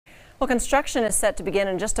Well, construction is set to begin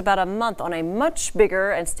in just about a month on a much bigger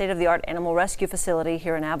and state-of-the-art animal rescue facility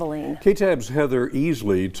here in Abilene. KTAB's Heather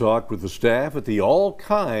Easley talked with the staff at the All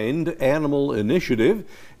Kind Animal Initiative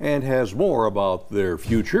and has more about their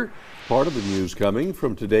future. Part of the news coming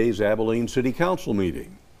from today's Abilene City Council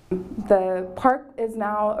meeting. The park is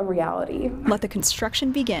now a reality. Let the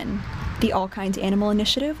construction begin. The All Kinds Animal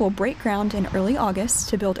Initiative will break ground in early August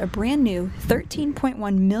to build a brand new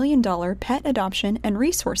 $13.1 million pet adoption and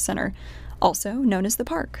resource center, also known as the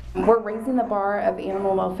park. We're raising the bar of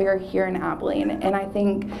animal welfare here in Abilene, and I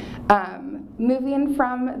think moving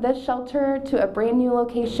from this shelter to a brand new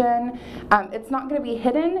location, it's not going to be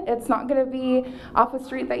hidden. It's not going to be off a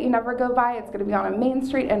street that you never go by. It's going to be on a main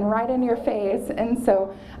street and right in your face. And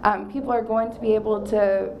so people are going to be able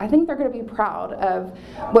to, I think they're going to be proud of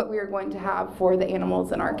what we are going to have for the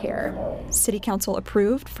animals in our care. City Council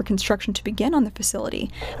approved for construction to begin on the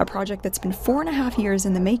facility, a project that's been 4.5 years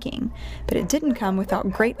in the making. But it didn't come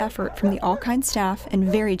without great effort from the All Kinds staff and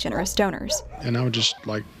very generous donors. And I would just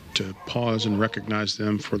like to pause and recognize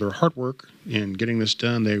them for their hard work in getting this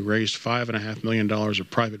done. They raised $5.5 million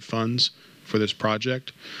of private funds for this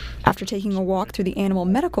project. After taking a walk through the animal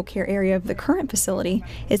medical care area of the current facility,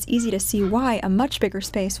 it's easy to see why a much bigger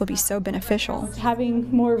space will be so beneficial.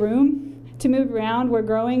 Having more room to move around, we're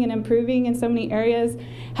growing and improving in so many areas.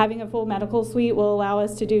 Having a full medical suite will allow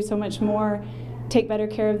us to do so much more, take better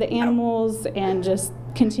care of the animals, and just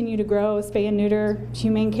continue to grow, spay and neuter,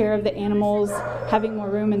 humane care of the animals, having more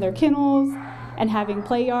room in their kennels, and having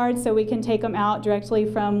play yards so we can take them out directly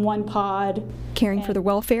from one pod. Caring for the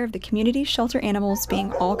welfare of the community's shelter animals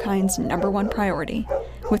being All Kinds' #1 priority.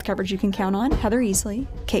 With coverage you can count on, Heather Easley,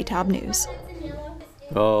 KTAB News.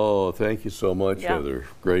 Oh, thank you so much, Heather.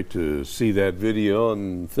 Great to see that video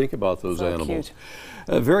and think about those animals.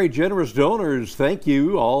 Very generous donors, thank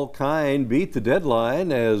you. All Kind beat the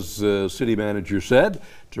deadline, as city manager said,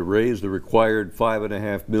 to raise the required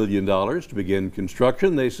 $5.5 million to begin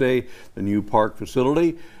construction. They say the new park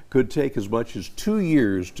facility could take as much as 2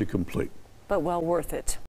 years to complete. But well worth it.